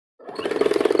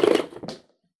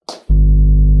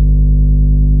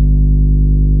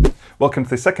Welcome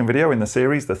to the second video in the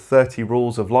series, The 30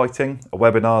 Rules of Lighting, a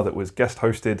webinar that was guest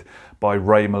hosted by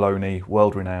Ray Molony,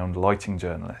 world-renowned lighting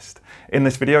journalist. In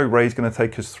this video, Ray's going to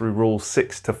take us through rules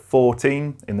 6 to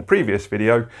 14. In the previous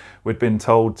video, we'd been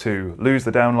told to lose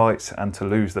the downlights and to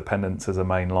lose the pendants as a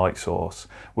main light source.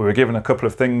 We were given a couple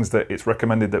of things that it's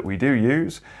recommended that we do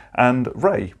use. And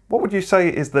Ray, what would you say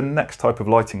is the next type of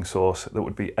lighting source that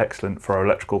would be excellent for our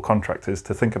electrical contractors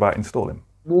to think about installing?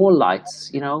 Wall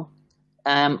lights, you know.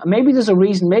 Maybe there's a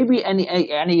reason. Maybe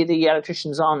any of the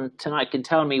electricians on tonight can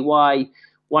tell me why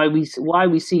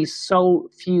we see so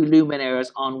few luminaires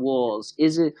on walls.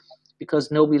 Is it because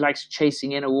nobody likes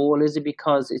chasing in a wall? Is it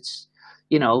because it's,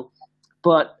 you know?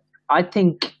 But I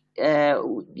think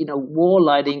wall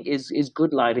lighting is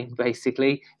good lighting.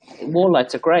 Basically, wall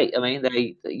lights are great. I mean,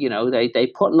 they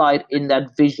put light in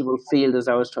that visual field. As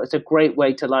I was trying, it's a great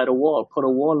way to light a wall. Put a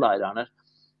wall light on it.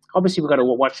 Obviously, we've got to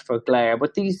watch for glare,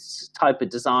 but these type of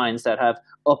designs that have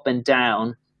up and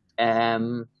down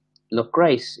look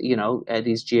great. You know,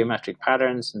 these geometric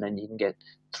patterns, and then you can get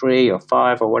 3 or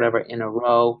 5 or whatever in a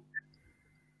row.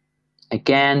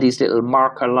 Again, these little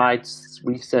marker lights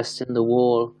recessed in the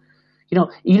wall. You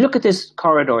know, you look at this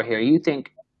corridor here, you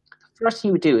think the first thing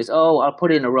you would do is, oh, I'll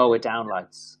put in a row of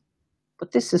downlights.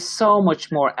 But this is so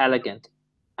much more elegant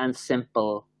and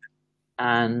simple,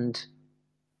 and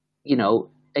you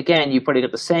know. Again, you probably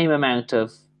got the same amount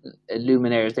of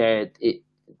luminaires there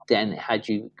than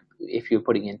if you're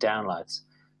putting in downlights,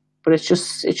 but it's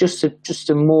just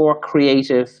a more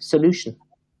creative solution.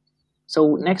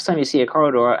 So next time you see a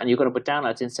corridor and you're going to put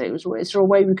downlights in, say, is there a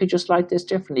way we could just light this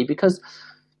differently? Because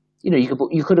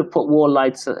you could have put wall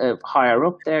lights higher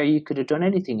up there. You could have done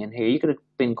anything in here. You could have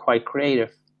been quite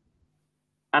creative.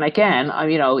 And again,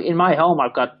 in my home,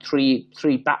 I've got three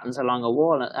battens along a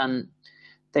wall, and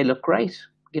they look great.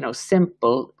 You know,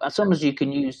 simple. Sometimes you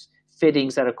can use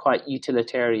fittings that are quite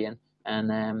utilitarian,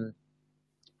 and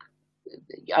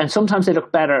sometimes they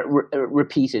look better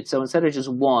repeated. So instead of just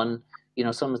one,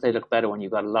 sometimes they look better when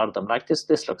you've got a lot of them. Like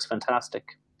this looks fantastic.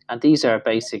 And these are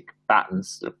basic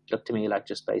battens. Look to me like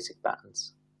just basic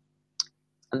battens.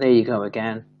 And there you go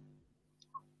again.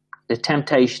 The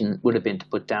temptation would have been to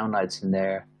put downlights in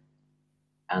there,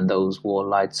 and those wall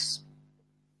lights,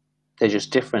 they're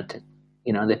just different.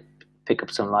 They pick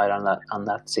up some light on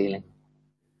that ceiling.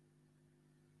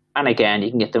 And again,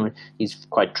 you can get them in these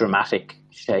quite dramatic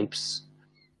shapes.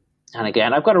 And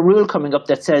again, I've got a rule coming up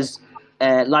that says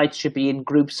lights should be in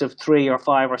groups of 3 or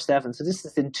 5 or 7. So this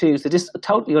is in 2. So this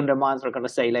totally undermines what I'm going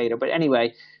to say later. But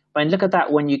anyway, when look at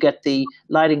that, when you get the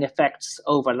lighting effects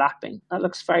overlapping, that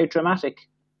looks very dramatic,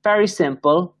 very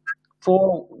simple.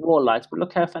 4 wall lights, but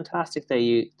look how fantastic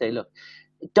they look.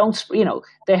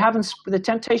 The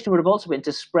temptation would have also been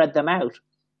to spread them out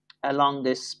along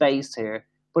this space here,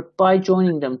 but by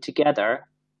joining them together,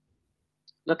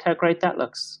 look how great that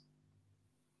looks.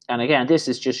 And again, this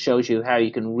just shows you how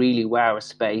you can really wow a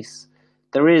space.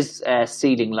 There is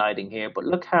ceiling lighting here, but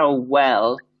look how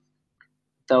well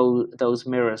those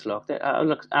mirrors look. They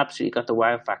look absolutely got the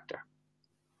wow factor.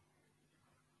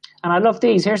 And I love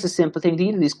these. Here's a simple thing.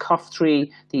 These COF3,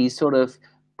 these sort of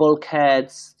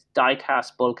bulkheads,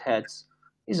 die-cast bulkheads.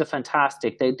 These are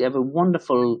fantastic. They have a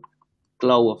wonderful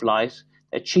glow of light.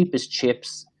 They're cheap as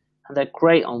chips, and they're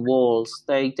great on walls.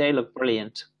 They look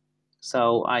brilliant.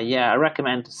 So I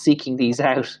recommend seeking these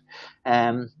out.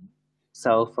 Obviously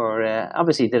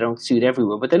they don't suit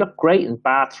everywhere, but they look great in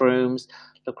bathrooms,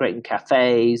 look great in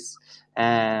cafes,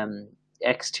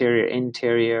 exterior,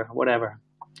 interior, whatever.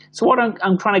 So what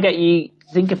I'm trying to get you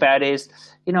to think about is,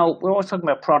 we're always talking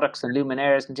about products and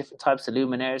luminaires and different types of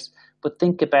luminaires, but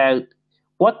think about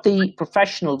what the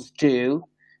professionals do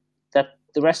that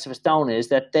the rest of us don't, is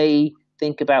that they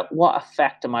think about what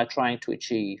effect am I trying to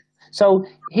achieve. So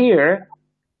here,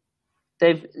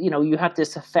 you have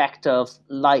this effect of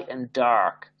light and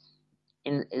dark.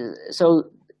 So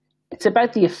it's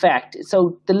about the effect.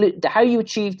 So how you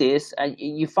achieve this,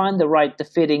 you find the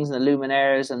fittings and the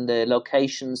luminaires and the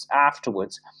locations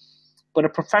afterwards. But a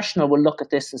professional will look at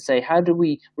this and say, how do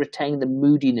we retain the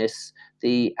moodiness,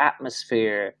 the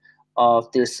atmosphere of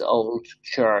this old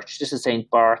church? This is St.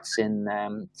 Bart's in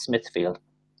Smithfield.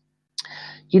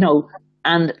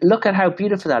 And look at how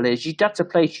beautiful that is. That's a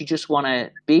place you just want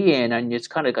to be in, and it's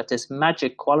kind of got this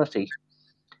magic quality.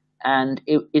 And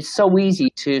it's so easy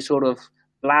to sort of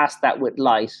blast that with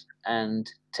light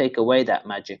and take away that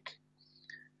magic.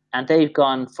 And they've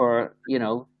gone for,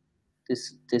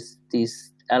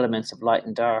 these elements of light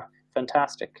and dark.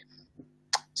 Fantastic.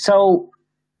 So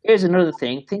here's another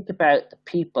thing. Think about the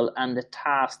people and the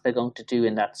tasks they're going to do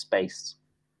in that space.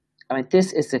 I mean,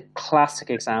 this is a classic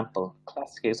example.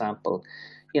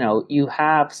 you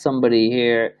have somebody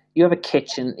here, you have a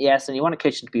kitchen, yes, and you want a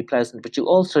kitchen to be pleasant, but you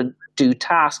also do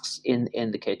tasks in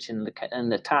the kitchen,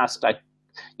 and the tasks like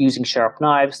using sharp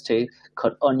knives to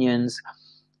cut onions,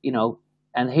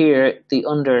 and here the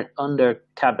under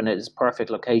cabinet is perfect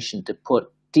location to put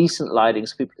decent lighting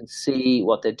so people can see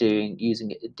what they're doing,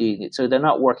 doing it. So they're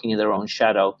not working in their own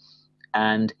shadow,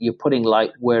 and you're putting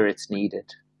light where it's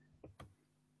needed.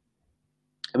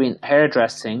 I mean,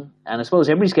 hairdressing, and I suppose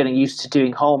everybody's getting used to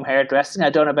doing home hairdressing. I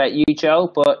don't know about you,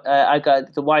 Joe, but I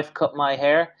got the wife cut my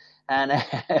hair, and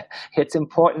it's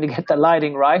important to get the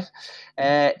lighting right.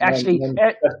 Actually, I'm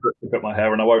desperate to cut my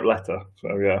hair, and I won't let her.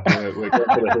 So yeah, we're going to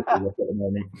the history at the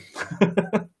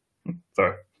moment.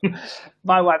 Sorry.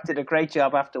 My wife did a great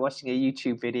job after watching a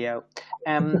YouTube video.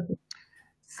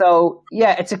 So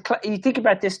yeah, you think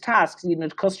about this task. The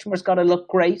customer's got to look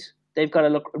great. They've got to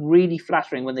look really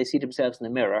flattering when they see themselves in the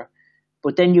mirror.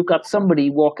 But then you've got somebody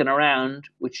walking around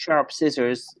with sharp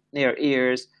scissors near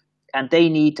ears, and they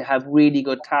need to have really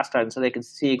good task lighting so they can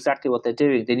see exactly what they're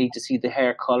doing. They need to see the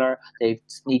hair color. They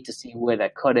need to see where they're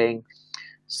cutting.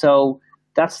 So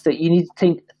you need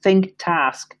to think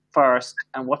task first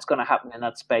and what's going to happen in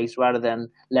that space rather than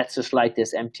let's just light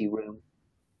this empty room.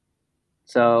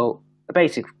 So a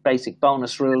basic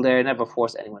bonus rule there: never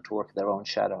force anyone to work in their own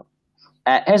shadow.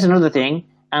 Here's another thing,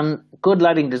 good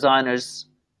lighting designers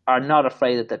are not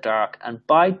afraid of the dark. And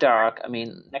by dark, I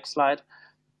mean, next slide.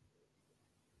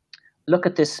 Look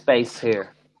at this space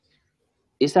here.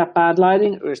 Is that bad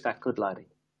lighting or is that good lighting?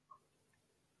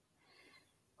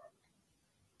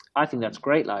 I think that's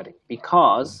great lighting,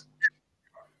 because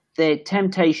the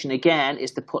temptation again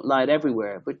is to put light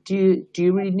everywhere. But do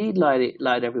you really need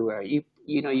light everywhere?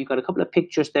 You've got a couple of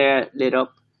pictures there lit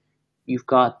up. You've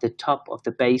got the top of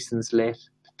the basins lit.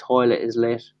 The toilet is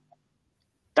lit.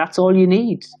 That's all you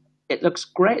need. It looks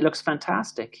great. It looks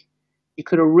fantastic. You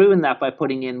could have ruined that by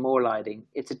putting in more lighting.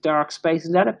 It's a dark space.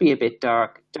 Let it be a bit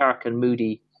dark and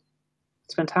moody.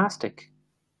 It's fantastic.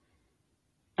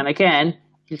 And again,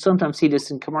 you'll sometimes see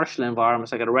this in commercial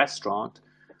environments, like at a restaurant.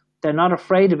 They're not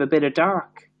afraid of a bit of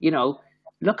dark.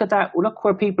 Look at that. Look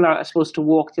where people are supposed to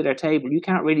walk to their table. You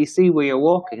can't really see where you're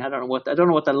walking. I don't know what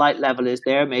the light level is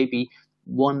there. Maybe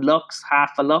 1 lux,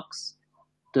 half a lux.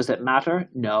 Does it matter?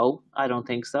 No, I don't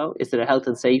think so. Is it a health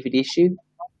and safety issue?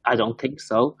 I don't think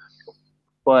so.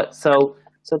 But so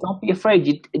don't be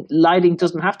afraid. Lighting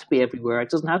doesn't have to be everywhere. It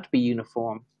doesn't have to be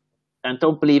uniform, and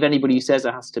don't believe anybody who says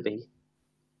it has to be.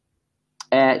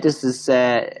 This is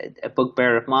a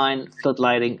bugbear of mine: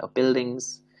 floodlighting of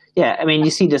buildings. Yeah, I mean,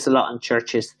 you see this a lot in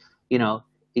churches. You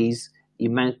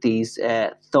mount these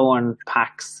thorn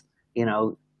packs,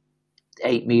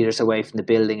 8 meters away from the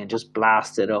building and just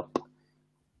blast it up.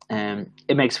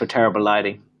 It makes for terrible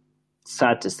lighting.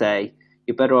 Sad to say.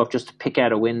 You're better off just to pick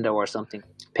out a window or something.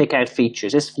 Pick out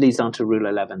features. This leads on to Rule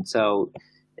 11. So,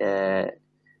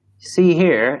 see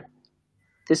here,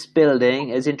 this building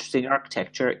is interesting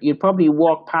architecture. You'd probably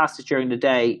walk past it during the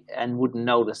day and wouldn't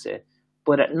notice it.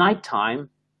 But at nighttime,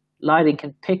 lighting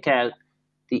can pick out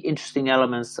the interesting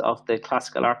elements of the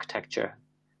classical architecture.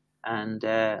 And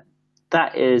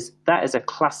that is a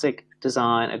classic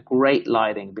design, a great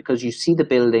lighting, because you see the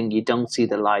building, you don't see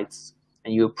the lights,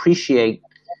 and you appreciate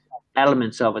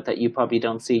elements of it that you probably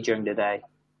don't see during the day.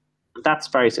 That's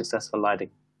very successful lighting.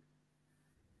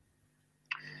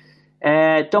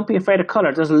 Don't be afraid of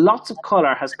color. There's lots of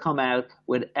color has come out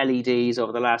with LEDs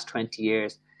over the last 20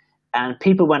 years. And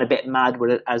people went a bit mad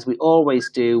with it, as we always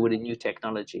do with a new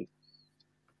technology.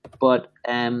 But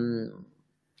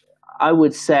I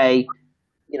would say,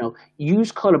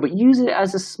 use color, but use it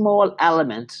as a small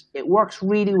element. It works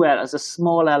really well as a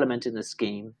small element in the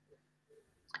scheme,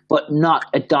 but not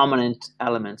a dominant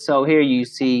element. So here you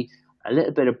see a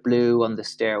little bit of blue on the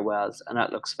stairwells, and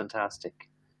that looks fantastic.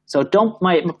 So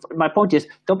my point is,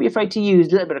 don't be afraid to use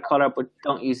a little bit of color, but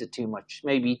don't use it too much.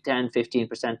 Maybe 10,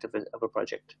 15% of a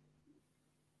project.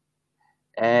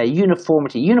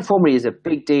 Uniformity. Uniformity is a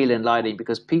big deal in lighting,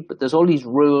 because there's all these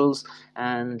rules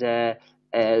and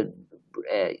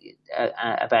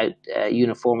about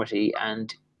uniformity,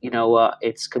 and you know what?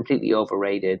 It's completely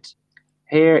overrated.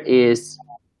 Here is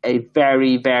a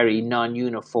very, very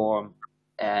non-uniform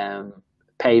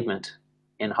pavement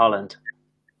in Holland,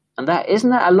 and isn't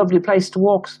that a lovely place to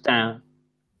walk down?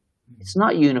 It's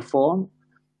not uniform,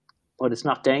 but it's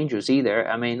not dangerous either.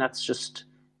 I mean, that's just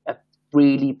a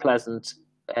really pleasant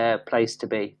place to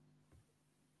be.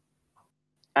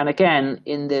 And again,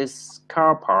 in this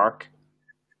car park,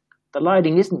 the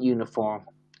lighting isn't uniform.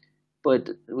 But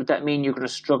would that mean you're going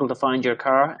to struggle to find your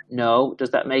car? No.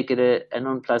 Does that make it an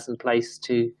unpleasant place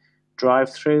to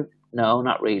drive through? No,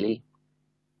 not really.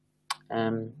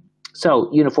 So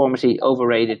uniformity,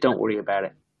 overrated, don't worry about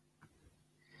it.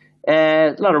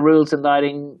 A lot of rules in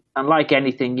lighting, and like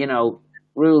anything, you know,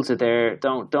 rules are there.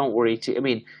 Don't worry. I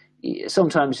mean,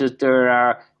 sometimes there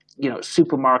are, you know,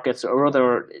 supermarkets or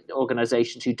other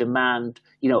organizations who demand,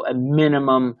 you know, a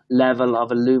minimum level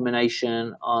of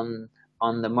illumination on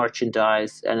the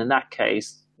merchandise, and in that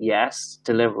case, yes,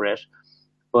 deliver it.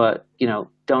 But, you know,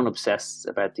 don't obsess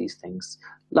about these things.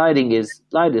 Light is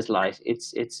light.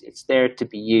 It's there to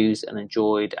be used and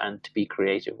enjoyed and to be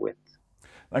creative with.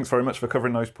 Thanks very much for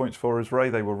covering those points for us, Ray.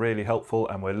 They were really helpful,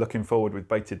 and we're looking forward with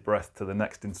bated breath to the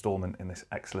next instalment in this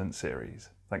excellent series.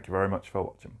 Thank you very much for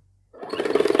watching.